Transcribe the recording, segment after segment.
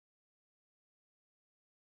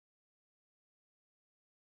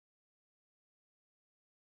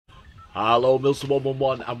Hello,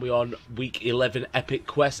 Milson111, and we're on week 11 epic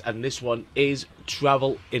quest, and this one is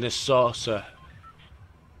travel in a saucer.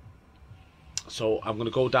 So I'm going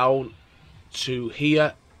to go down to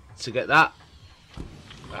here to get that.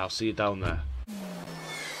 I'll see you down there.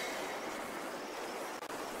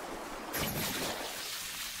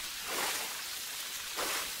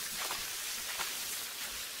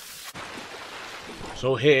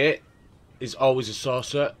 So here is always a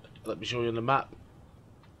saucer. Let me show you on the map.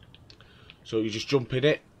 So you just jump in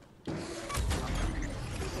it. You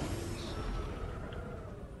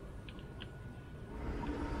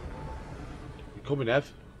coming,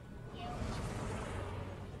 Ev?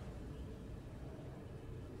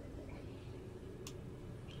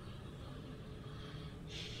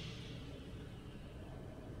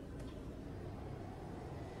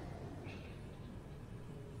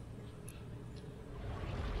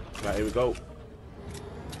 Right, here we go.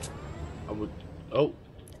 Oh.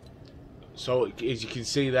 So as you can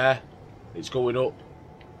see there, it's going up.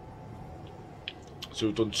 So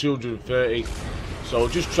we've done 230. So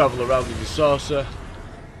just travel around in the saucer.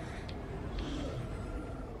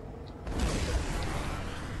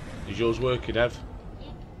 Is yours working, Ev?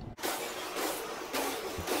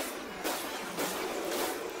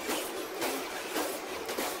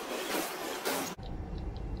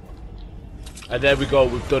 And there we go,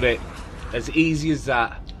 we've done it. As easy as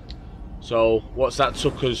that. So what's that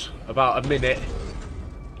took us? About a minute.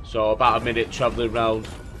 So about a minute travelling around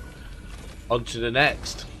onto the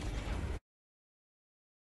next.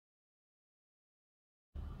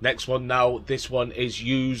 Next one now, this one is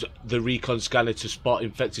use the recon scanner to spot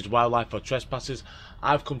infected wildlife or trespassers.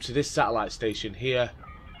 I've come to this satellite station here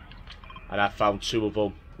and I found two of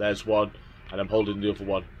them. There's one and I'm holding the other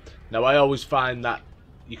one. Now I always find that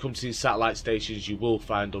you come to these satellite stations, you will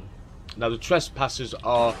find them. Now the trespassers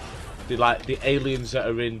are the aliens that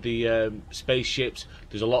are in the spaceships.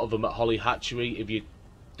 There's a lot of them at Holly Hatchery. If you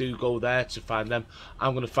do go there to find them,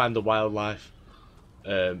 I'm going to find the wildlife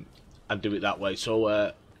and do it that way.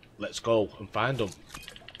 So let's go and find them.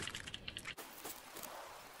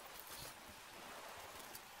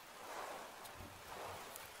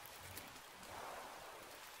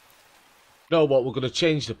 You know what, we're going to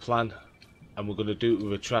change the plan and we're going to do it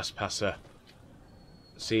with a trespasser,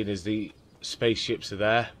 seeing as the spaceships are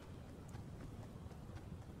there.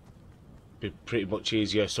 Be pretty much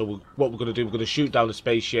easier. So what we're going to do, we're going to shoot down the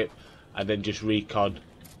spaceship and then just recon.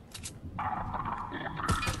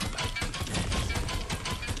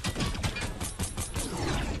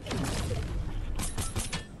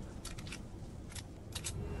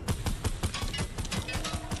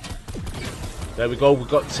 There we go, we've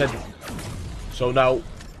got 10. So now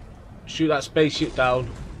shoot that spaceship down,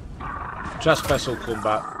 trespasser will come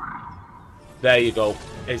back. There you go,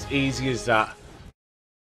 as easy as that.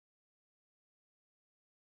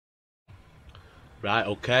 Right,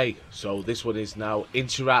 okay, so this one is now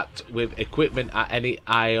interact with equipment at any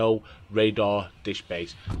IO radar dish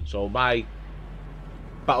base. So my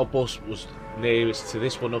battle bus was nearest to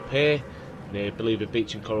this one up here, near Beliver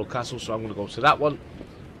Beach and Coral Castle, so I'm going to go to that one.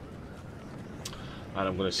 And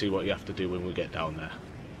I'm going to see what you have to do when we get down there.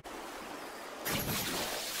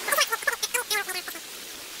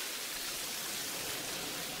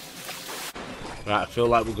 Right, I feel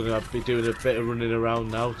like we're going to be doing a bit of running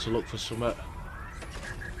around now to look for something.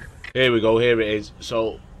 Here we go, here it is.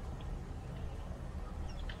 So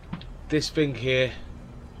this thing here,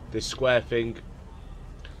 this square thing,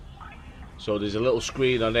 so there's a little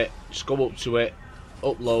screen on it. Just go up to it,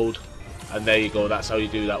 upload, and there you go. That's how you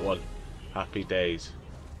do that one. Happy days.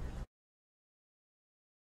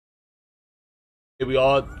 Here we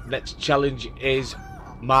are. Next challenge is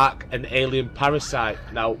mark an alien parasite.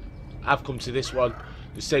 Now I've come to this one,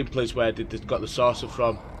 the same place where I got the saucer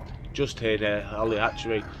from, just here near Holly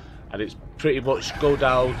Hatchery. And it's pretty much go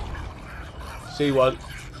down, see one,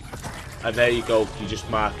 and there you go, you just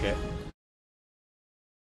mark it.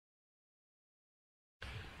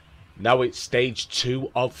 Now it's stage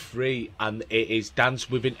 2 of 3, and it is dance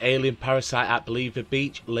with an alien parasite at Beliver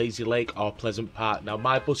Beach, Lazy Lake or Pleasant Park. Now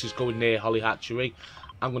my bus is going near Holly Hatchery.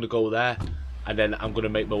 I'm going to go there, and then I'm going to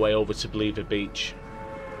make my way over to Beliver Beach.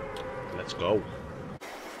 Let's go.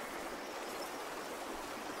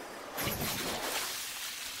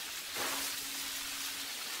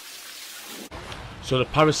 So the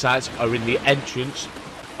parasites are in the entrance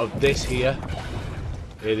of this here.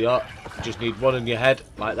 Here they are. You just need one in your head,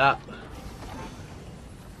 like that.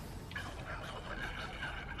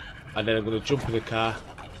 And then I'm going to jump in the car.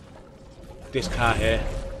 This car here.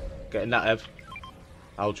 Getting that, Ev.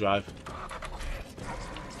 I'll drive.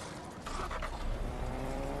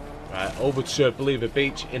 Right, over to Beliver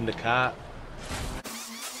Beach in the car.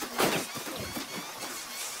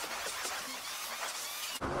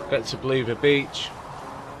 Get to Beliver Beach.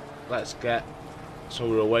 Let's get so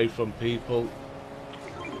we're away from people.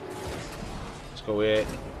 Let's go here,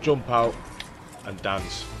 jump out and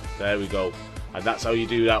dance. There we go. And that's how you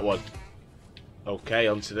do that one. Okay,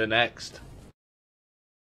 on to the next.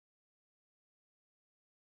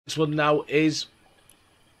 This one now is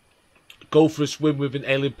go for a swim with an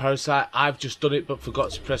alien parasite. I've just done it but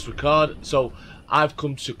forgot to press record. So I've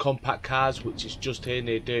come to Compact Cars, which is just here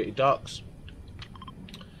near Dirty Docks,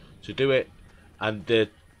 to do it. And the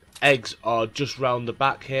eggs are just round the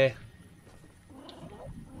back here,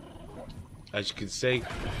 as you can see.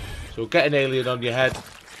 So get an alien on your head.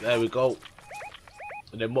 There we go.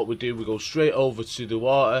 And then what we do, we go straight over to the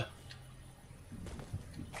water.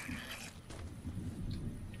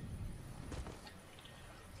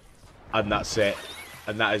 And that's it.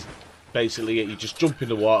 And that is basically it. You just jump in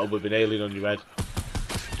the water with an alien on your head.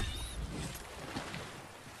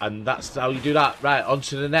 And that's how you do that. Right, on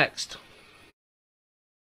to the next.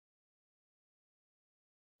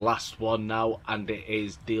 Last one now, and it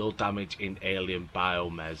is deal damage in alien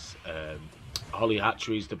biomes. Holly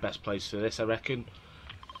Hatchery is the best place for this, I reckon.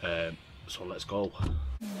 So let's go.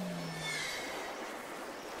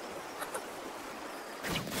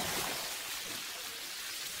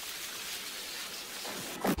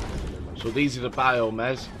 So these are the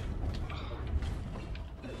biomes.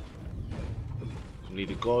 We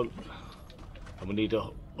need a gun, and we need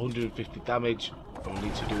 150 damage, and we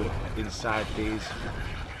need to do it inside these.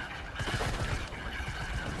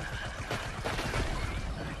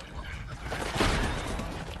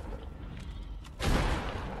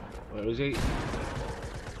 Where is he?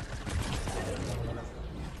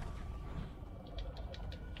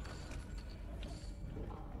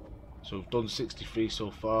 So we've done 63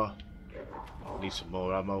 so far. Need some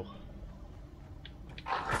more ammo.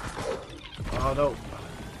 Oh no!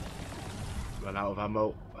 Ran out of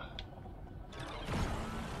ammo.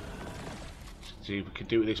 See if we can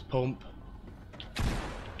do it with this pump.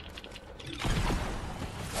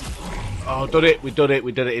 Oh, done it! We did it!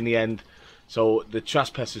 We did it in the end. So the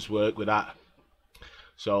trespassers work with that.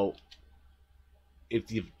 So if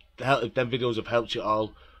them videos have helped you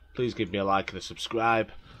all, please give me a like and a subscribe.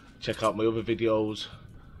 Check out my other videos,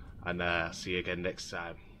 and see you again next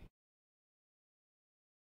time.